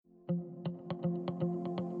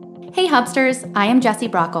Hey Hubsters, I am Jessie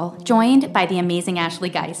Brockle, joined by the amazing Ashley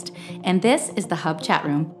Geist, and this is the Hub Chat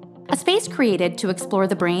Room, a space created to explore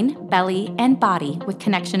the brain, belly, and body with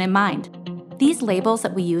connection in mind. These labels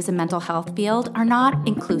that we use in mental health field are not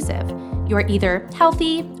inclusive. You are either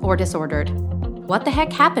healthy or disordered. What the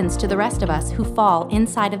heck happens to the rest of us who fall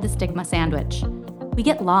inside of the stigma sandwich? We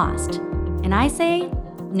get lost, and I say,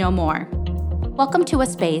 no more. Welcome to a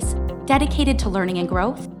space dedicated to learning and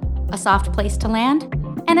growth, a soft place to land,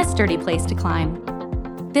 and a sturdy place to climb.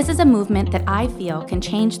 This is a movement that I feel can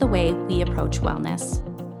change the way we approach wellness.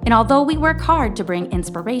 And although we work hard to bring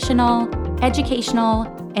inspirational, educational,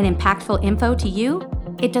 and impactful info to you,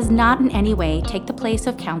 it does not in any way take the place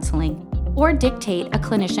of counseling or dictate a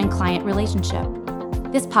clinician-client relationship.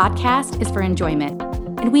 This podcast is for enjoyment,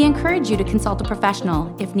 and we encourage you to consult a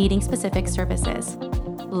professional if needing specific services.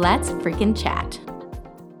 Let's freaking chat.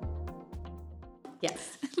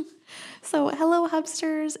 Yes. So, hello,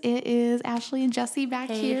 Hubsters. It is Ashley and Jessie back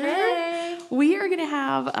here. Hey. We are going to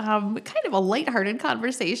have kind of a lighthearted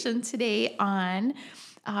conversation today on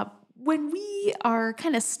when we are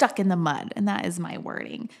kind of stuck in the mud, and that is my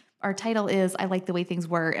wording. Our title is, I Like the Way Things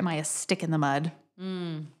Were, Am I a Stick in the Mud?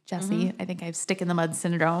 Jessie, I think I have stick in the mud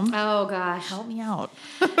syndrome. Oh, gosh. Help me out.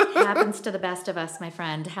 Happens to the best of us, my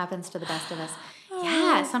friend. Happens to the best of us.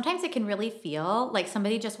 Yeah, sometimes it can really feel like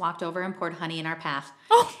somebody just walked over and poured honey in our path.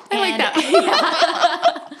 Oh, I like that.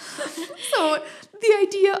 Yeah. So the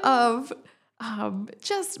idea of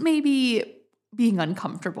just maybe being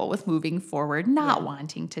uncomfortable with moving forward, not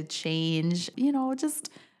wanting to change,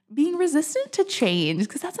 just being resistant to change,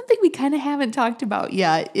 because that's something we kind of haven't talked about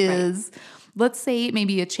yet is... Let's say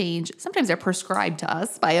maybe a change, sometimes they're prescribed to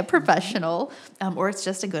us by a professional, or it's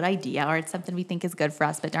just a good idea, or it's something we think is good for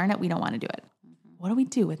us, but darn it, we don't want to do it. What do we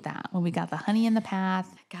do with that when we got the honey in the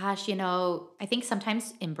path? Gosh, I think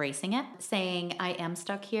sometimes embracing it, saying I am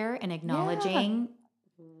stuck here and acknowledging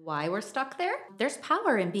why we're stuck there. There's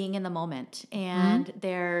power in being in the moment, and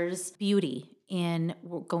there's beauty in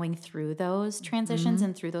going through those transitions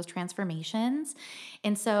and through those transformations.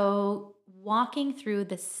 And so walking through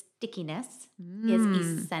the stickiness is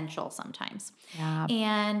essential sometimes. Yeah.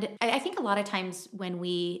 And I think a lot of times when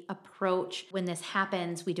this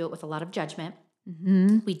happens, we do it with a lot of judgment.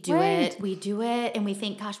 We do it, and we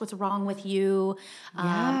think, gosh, what's wrong with you?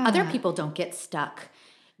 Other people don't get stuck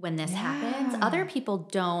when this happens. Other people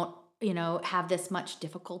don't, have this much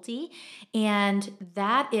difficulty. And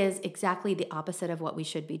that is exactly the opposite of what we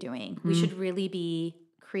should be doing. We should really be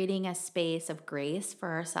creating a space of grace for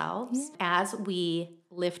ourselves as we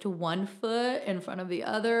lift one foot in front of the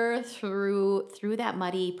other through that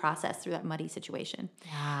muddy process, through that muddy situation.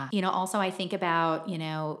 Yeah. Also I think about,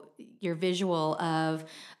 your visual of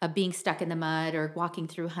being stuck in the mud or walking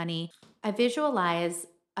through honey. I visualize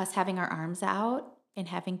us having our arms out and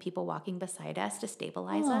having people walking beside us to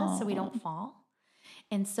stabilize us so we don't fall.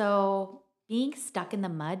 And so being stuck in the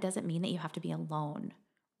mud doesn't mean that you have to be alone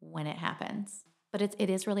when it happens. But it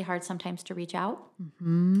is really hard sometimes to reach out,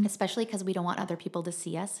 especially because we don't want other people to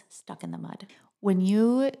see us stuck in the mud. When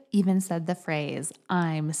you even said the phrase,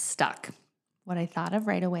 I'm stuck, what I thought of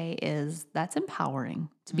right away is that's empowering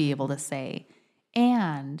to be able to say.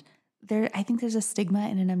 And I think there's a stigma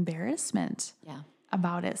and an embarrassment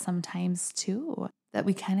about it sometimes too, that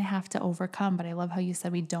we kind of have to overcome. But I love how you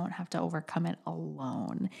said we don't have to overcome it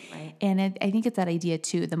alone. Right. And I think it's that idea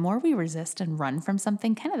too, the more we resist and run from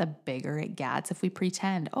something, kind of the bigger it gets. If we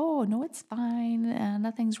pretend, oh, no, it's fine,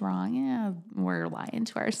 nothing's wrong. Yeah, we're lying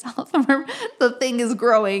to ourselves. The thing is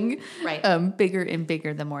growing bigger and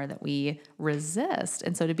bigger the more that we resist.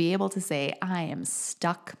 And so to be able to say, I am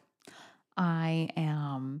stuck, I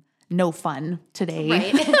am no fun today.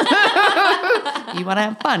 Right. You want to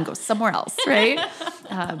have fun, go somewhere else, right?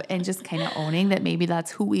 And just kind of owning that maybe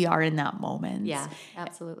that's who we are in that moment. Yeah,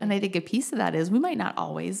 absolutely. And I think a piece of that is we might not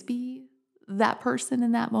always be that person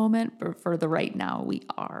in that moment, but for the right now, we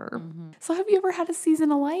are. So have you ever had a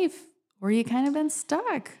season of life where you kind of been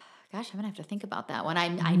stuck? Gosh, I'm going to have to think about that one.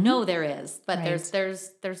 I know there is, but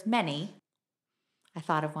there's many. I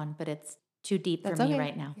thought of one, but it's too deep for me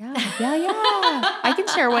right now. Yeah. I can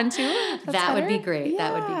share one too. That would be great. Yeah.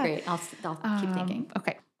 That would be great. I'll keep thinking.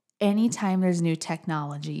 Okay. Anytime there's new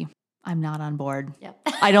technology, I'm not on board. Yep.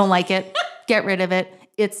 I don't like it. Get rid of it.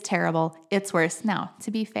 It's terrible. It's worse. Now, to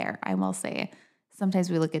be fair, I will say sometimes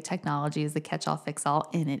we look at technology as the catch-all, fix-all,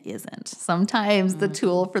 and it isn't. Sometimes the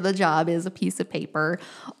tool for the job is a piece of paper,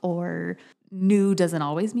 or new doesn't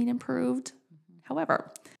always mean improved.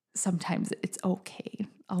 However, sometimes it's okay.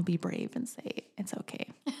 I'll be brave and say it's okay.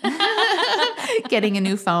 Getting a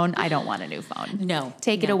new phone, I don't want a new phone. No.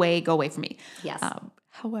 Take it away, go away from me. Yes.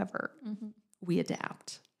 However, we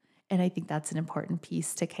adapt. And I think that's an important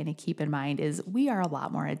piece to kind of keep in mind is we are a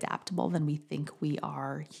lot more adaptable than we think we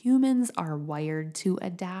are. Humans are wired to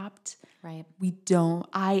adapt. Right. We don't,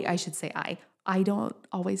 I should say I don't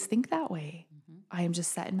always think that way. I am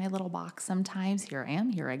just set in my little box sometimes. Here I am,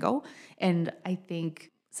 here I go. And I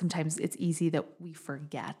think sometimes it's easy that we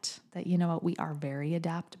forget that, you know what, we are very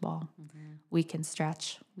adaptable. We can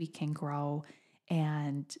stretch, we can grow.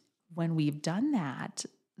 And when we've done that,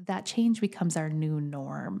 that change becomes our new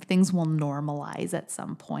norm. Things will normalize at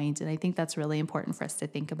some point. And I think that's really important for us to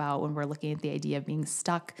think about when we're looking at the idea of being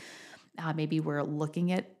stuck. Maybe we're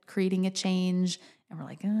looking at creating a change and we're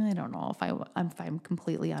like, I don't know if I'm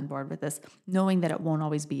completely on board with this, knowing that it won't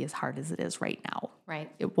always be as hard as it is right now. Right.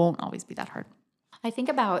 It won't always be that hard. I think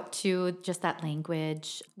about, too, just that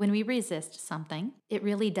language. When we resist something, it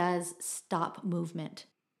really does stop movement.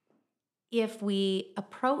 If we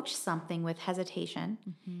approach something with hesitation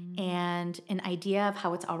and an idea of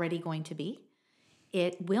how it's already going to be,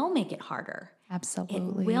 it will make it harder.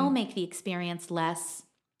 Absolutely. It will make the experience less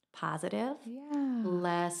positive, Yeah.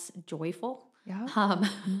 less joyful, Yeah.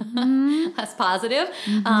 less positive.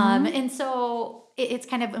 And so it's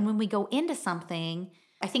kind of, and when we go into something,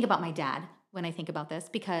 I think about my dad when I think about this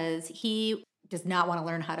because he does not want to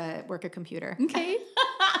learn how to work a computer. Okay.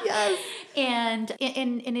 Yes. And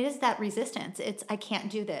it is that resistance. It's, I can't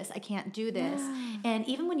do this. I can't do this. Yeah. And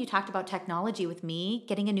even when you talked about technology with me,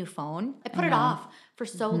 getting a new phone, I put it know. off for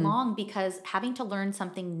so long because having to learn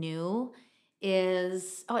something new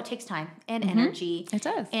is, it takes time and energy. It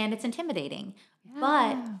does. And it's intimidating.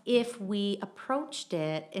 But if we approached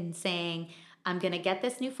it in saying, I'm going to get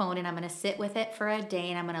this new phone and I'm going to sit with it for a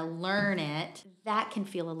day and I'm going to learn it, that can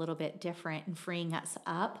feel a little bit different and freeing us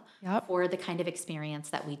up for the kind of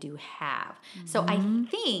experience that we do have. So I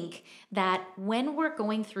think that when we're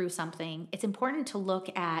going through something, it's important to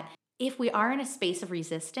look at if we are in a space of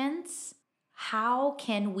resistance, how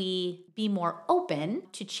can we be more open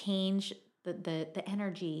to change the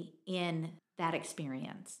energy in that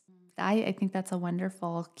experience? I think that's a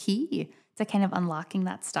wonderful key to kind of unlocking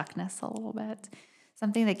that stuckness a little bit.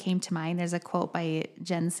 Something that came to mind, there's a quote by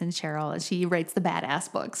Jen Sincero. She writes the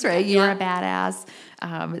badass books, right? You're a badass.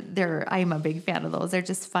 I'm a big fan of those. They're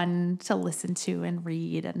just fun to listen to and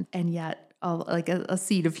read and yet like a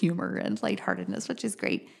seed of humor and lightheartedness, which is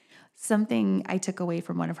great. Something I took away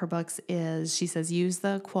from one of her books is she says, use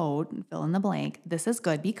the quote, fill in the blank. This is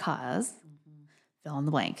good because fill in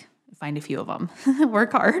the blank. Find a few of them,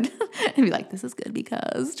 work hard and be like, this is good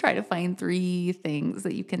because try to find 3 things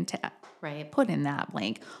that you can put in that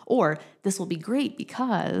blank, or this will be great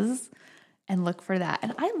because, and look for that.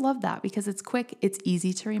 And I love that because it's quick, it's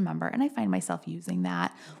easy to remember. And I find myself using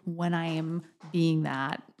that when I am being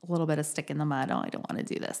that little bit of stick in the mud. Oh, I don't want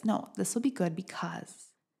to do this. No, this will be good because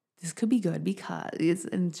this could be good because,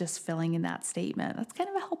 and just filling in that statement. That's kind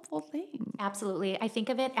of a helpful thing. Absolutely. I think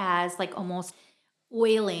of it as like almost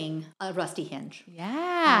oiling a rusty hinge.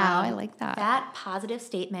 Yeah, I like that. That positive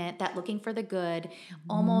statement, that looking for the good,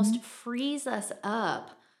 almost frees us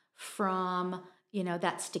up from,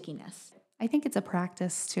 that stickiness. I think it's a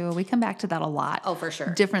practice too. We come back to that a lot. Oh, for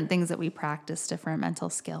sure. Different things that we practice, different mental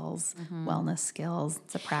skills, wellness skills.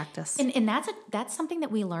 It's a practice. And that's something that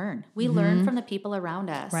we learn. We learn from the people around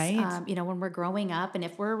us. Right. When we're growing up, and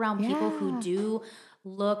if we're around people who do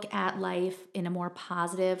look at life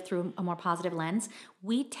through a more positive lens,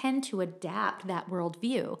 we tend to adapt that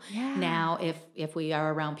worldview. Yeah. Now, if we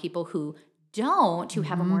are around people who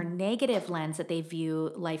have a more negative lens that they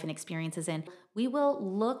view life and experiences in, we will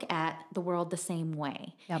look at the world the same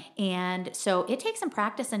way. Yep. And so it takes some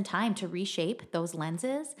practice and time to reshape those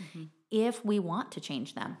lenses if we want to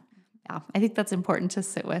change them. Yeah, I think that's important to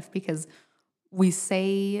sit with because we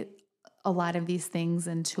say a lot of these things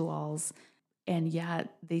and tools, and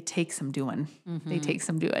yet they take some doing. They take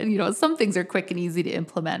some doing. Some things are quick and easy to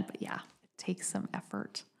implement, but it takes some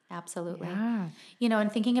effort. Absolutely. Yeah.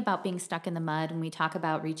 And thinking about being stuck in the mud, when we talk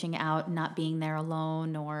about reaching out and not being there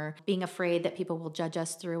alone or being afraid that people will judge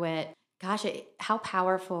us through it, gosh, how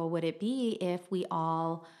powerful would it be if we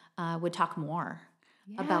all would talk more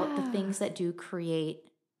about the things that do create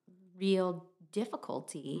real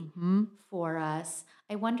difficulty for us?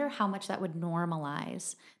 I wonder how much that would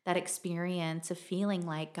normalize that experience of feeling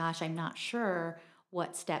like, gosh, I'm not sure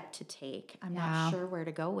what step to take. I'm not sure where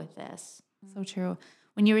to go with this. So true.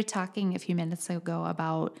 When you were talking a few minutes ago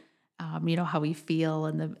about, how we feel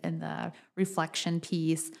and the reflection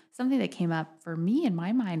piece, something that came up for me in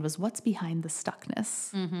my mind was what's behind the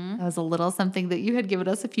stuckness. That was a little something that you had given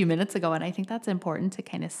us a few minutes ago. And I think that's important to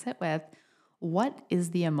kind of sit with. What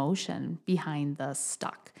is the emotion behind the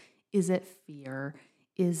stuck? Is it fear?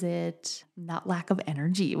 Is it not lack of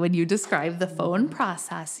energy when you describe the phone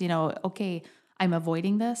process? Okay, I'm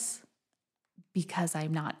avoiding this because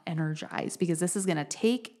I'm not energized, because this is going to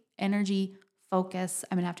take energy, focus.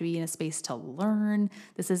 I'm going to have to be in a space to learn.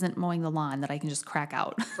 This isn't mowing the lawn that I can just crack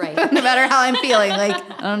out. Right. No matter how I'm feeling. Like,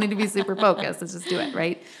 I don't need to be super focused. Let's just do it,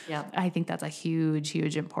 right? Yeah. I think that's a huge,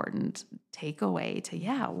 huge important takeaway to,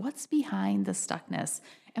 what's behind the stuckness?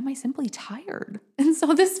 Am I simply tired? And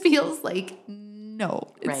so this feels like,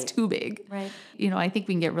 no, it's Right. too big. Right. I think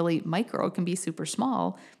we can get really micro. It can be super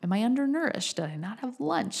small. Am I undernourished? Did I not have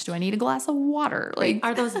lunch? Do I need a glass of water? Like,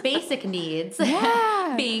 Are those basic needs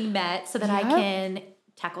being met so that I can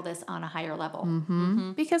tackle this on a higher level?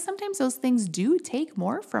 because sometimes those things do take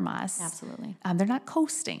more from us. Absolutely. They're not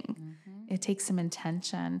coasting. It takes some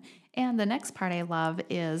intention. And the next part I love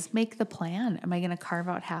is make the plan. Am I going to carve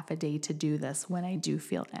out half a day to do this when I do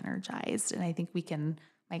feel energized? And I think we can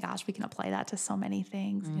apply that to so many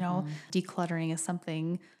things. Decluttering is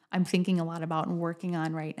something I'm thinking a lot about and working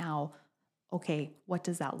on right now. Okay, what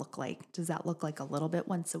does that look like? Does that look like a little bit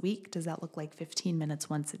once a week? Does that look like 15 minutes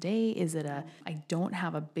once a day? Is it I don't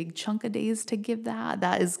have a big chunk of days to give that.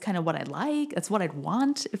 That is kind of what I like. That's what I'd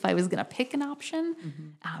want if I was going to pick an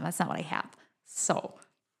option. That's not what I have. So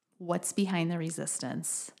what's behind the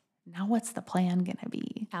resistance? Now what's the plan going to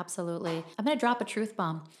be? Absolutely. I'm going to drop a truth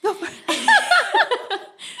bomb.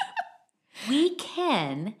 We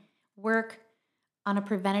can work on a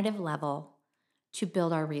preventative level to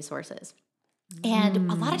build our resources. And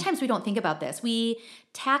a lot of times we don't think about this. We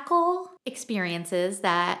tackle experiences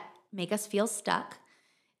that make us feel stuck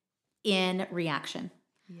in reaction.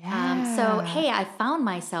 So, hey, I found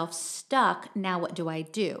myself stuck. Now what do I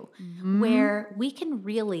do? Where we can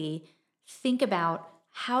really think about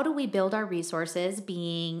how do we build our resources,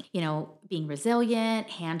 being resilient,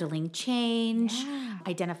 handling change,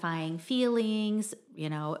 identifying feelings,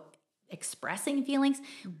 expressing feelings.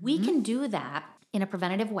 We can do that in a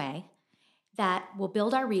preventative way that will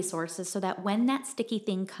build our resources so that when that sticky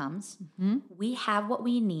thing comes, we have what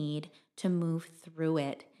we need to move through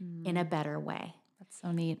it in a better way. That's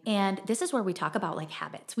so neat. And this is where we talk about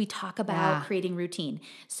habits. We talk about creating routine.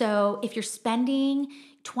 So if you're spending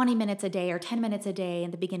 20 minutes a day or 10 minutes a day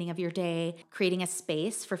in the beginning of your day, creating a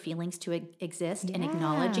space for feelings to exist and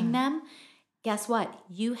acknowledging them, guess what?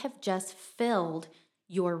 You have just filled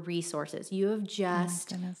your resources. You have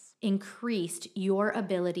just increased your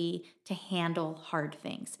ability to handle hard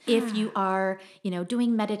things. If you are,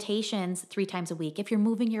 doing meditations 3 times a week, if you're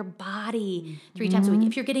moving your body 3 times a week,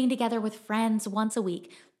 if you're getting together with friends once a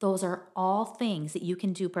week, those are all things that you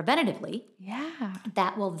can do preventatively.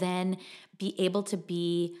 That will then be able to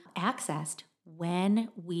be accessed when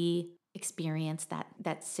we experience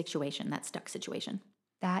that situation, that stuck situation.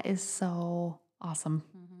 That is so awesome.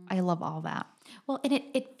 I love all that. Well, and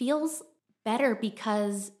it feels better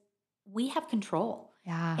because we have control.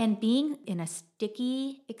 Yeah. And being in a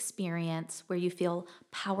sticky experience where you feel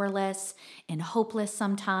powerless and hopeless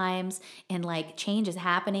sometimes, and change is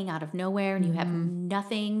happening out of nowhere and you have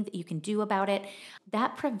nothing that you can do about it,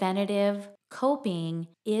 that preventative coping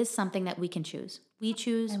is something that we can choose. We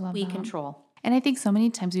choose, we control. And I think so many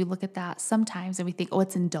times we look at that sometimes and we think,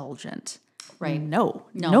 it's indulgent. Right. No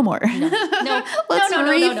more. No. Let's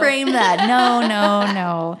reframe that.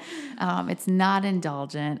 No. It's not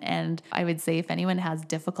indulgent. And I would say if anyone has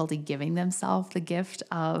difficulty giving themselves the gift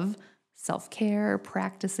of self-care,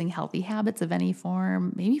 practicing healthy habits of any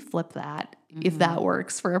form, maybe flip that if that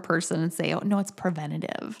works for a person and say, no, it's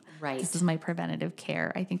preventative. Right. This is my preventative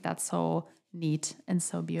care. I think that's so neat and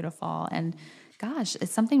so beautiful. And gosh,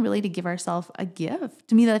 it's something really to give ourselves a gift.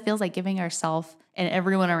 To me, that feels like giving ourselves and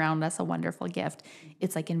everyone around us a wonderful gift.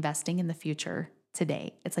 It's like investing in the future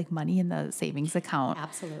today. It's like money in the savings account.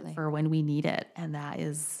 Absolutely. For when we need it. And that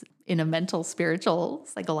is in a mental, spiritual,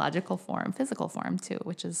 psychological form, physical form too,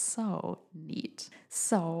 which is so neat.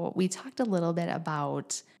 So we talked a little bit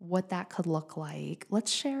about what that could look like.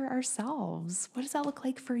 Let's share ourselves. What does that look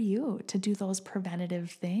like for you to do those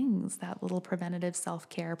preventative things, that little preventative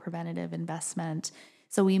self-care, preventative investment?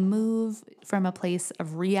 So we move from a place of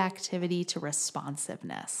reactivity to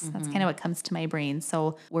responsiveness. That's kind of what comes to my brain.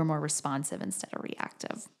 So we're more responsive instead of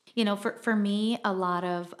reactive. For me, a lot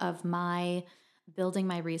of my building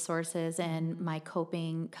my resources and my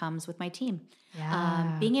coping comes with my team.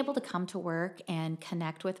 Being able to come to work and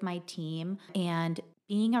connect with my team and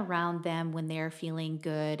being around them when they're feeling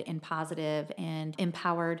good and positive and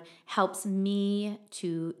empowered helps me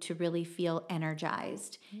to really feel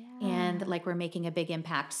energized and like we're making a big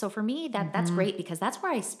impact. So for me, that's great because that's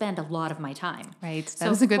where I spend a lot of my time. Right. So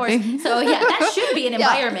That is a good thing. So yeah, that should be an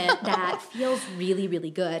environment that feels really,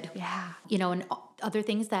 really good. Yeah. You know, and other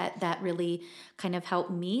things that really kind of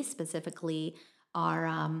help me specifically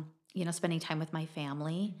are, you know, spending time with my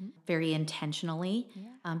family very intentionally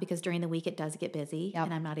because during the week it does get busy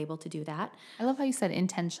and I'm not able to do that. I love how you said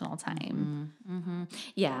intentional time.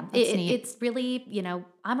 Yeah, it's really, you know,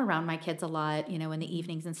 I'm around my kids a lot, you know, in the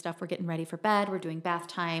evenings and stuff. We're getting ready for bed. We're doing bath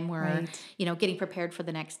time. We're, you know, getting prepared for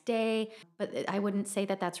the next day. But I wouldn't say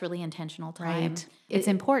that that's really intentional time. Right. It's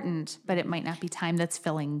important, but it might not be time that's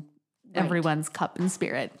filling everyone's cup and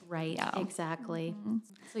spirit. Right, exactly.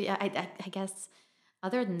 So yeah, I guess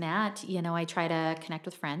other than that, you know, I try to connect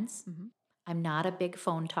with friends. I'm not a big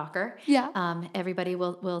phone talker. Yeah. Everybody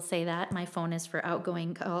will say that. My phone is for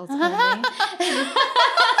outgoing calls only.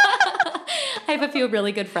 I have a few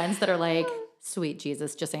really good friends that are like, sweet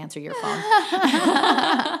Jesus, just answer your phone.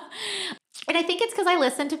 And I think it's because I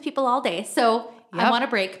listen to people all day. So I want a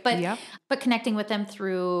break, but connecting with them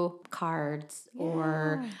through cards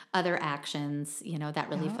or other actions, you know, that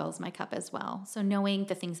really fills my cup as well. So knowing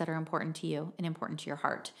the things that are important to you and important to your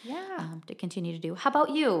heart to continue to do. How about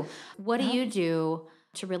you? What do you do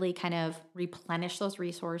to really kind of replenish those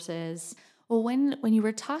resources? Well, when you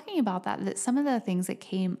were talking about that some of the things that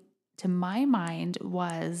came to my mind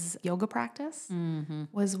was yoga practice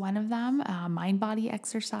was one of them, mind-body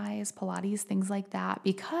exercise, Pilates, things like that,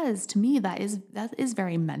 because to me that is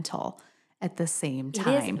very mental at the same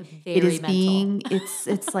time. It is mental.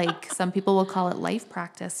 It's like some people will call it life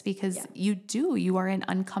practice because you are in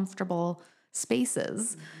uncomfortable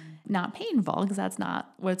spaces, not painful because that's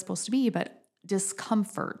not what it's supposed to be, but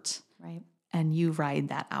discomfort. Right. And you ride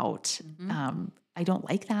that out. I don't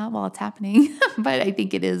like that while it's happening, but I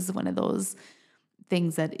think it is one of those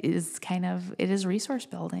things that is it is resource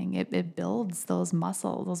building. It builds those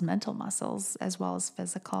mental muscles as well as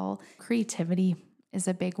physical. Creativity is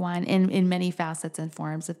a big one in many facets and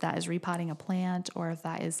forms. If that is repotting a plant or if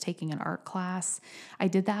that is taking an art class. I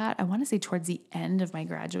did that, I want to say towards the end of my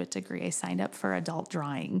graduate degree, I signed up for adult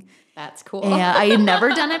drawing. That's cool. And I had never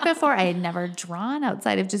done it before. I had never drawn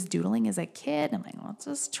outside of just doodling as a kid. I'm like, let's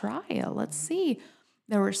just try it. Let's see.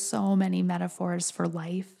 There were so many metaphors for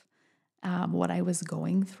life, what I was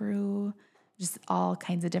going through, just all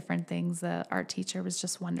kinds of different things. The art teacher was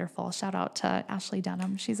just wonderful. Shout out to Ashley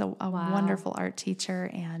Dunham. She's a wonderful art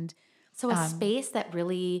teacher. And so a space that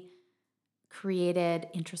really created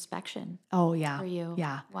introspection. Oh yeah. For you.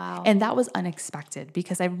 Yeah. Wow. And that was unexpected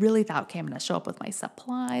because I really thought, okay, I'm going to show up with my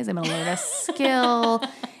supplies. I'm going to learn a skill.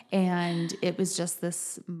 And it was just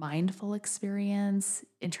this mindful experience,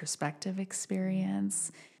 introspective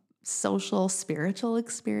experience, social, spiritual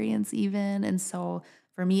experience even. And so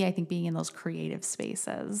for me, I think being in those creative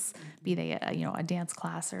spaces, be they a dance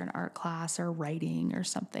class or an art class or writing or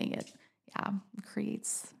something, it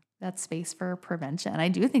creates that space for prevention. I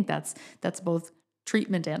do think that's both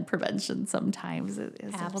treatment and prevention sometimes. It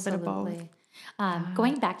is a little bit of both.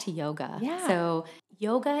 Going back to yoga. Yeah. So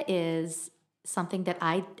yoga is something that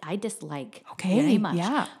I dislike Okay. very much.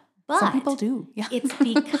 Yeah. But some people do. Yeah. It's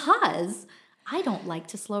because I don't like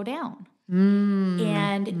to slow down.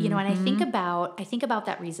 And, you know, and I think about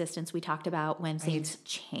that resistance we talked about when things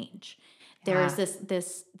change. There is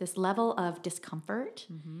this level of discomfort.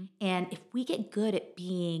 And if we get good at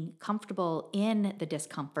being comfortable in the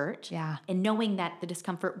discomfort and knowing that the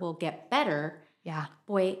discomfort will get better,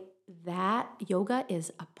 boy, that yoga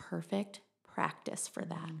is a perfect practice for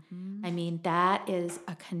that. I mean, that is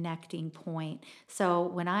a connecting point. So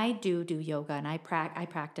when I do yoga and I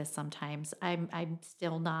practice sometimes, I'm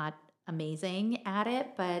still not amazing at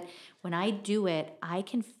it, but when I do it, I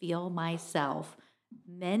can feel myself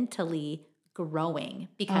mentally growing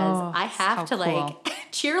because I have to like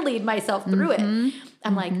cheerlead myself through it.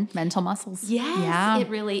 I'm like mental muscles. Yes, it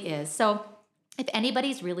really is. So if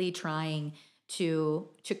anybody's really trying to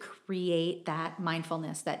create that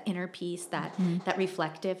mindfulness, that inner peace, that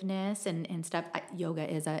reflectiveness and stuff,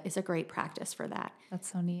 yoga is a great practice for that.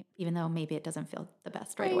 That's so neat. Even though maybe it doesn't feel the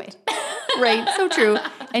best right away. Right. So true.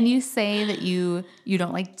 And you say that you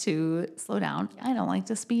don't like to slow down. I don't like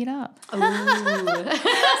to speed up. So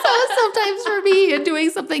sometimes for me, doing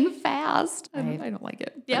something fast, I don't like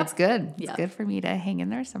it. But it's good. It's good for me to hang in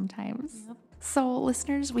there sometimes. So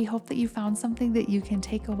listeners, we hope that you found something that you can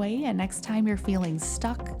take away. And next time you're feeling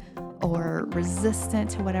stuck or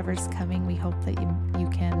resistant to whatever's coming, we hope that you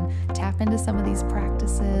can tap into some of these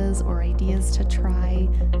practices or ideas to try.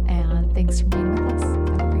 And thanks for being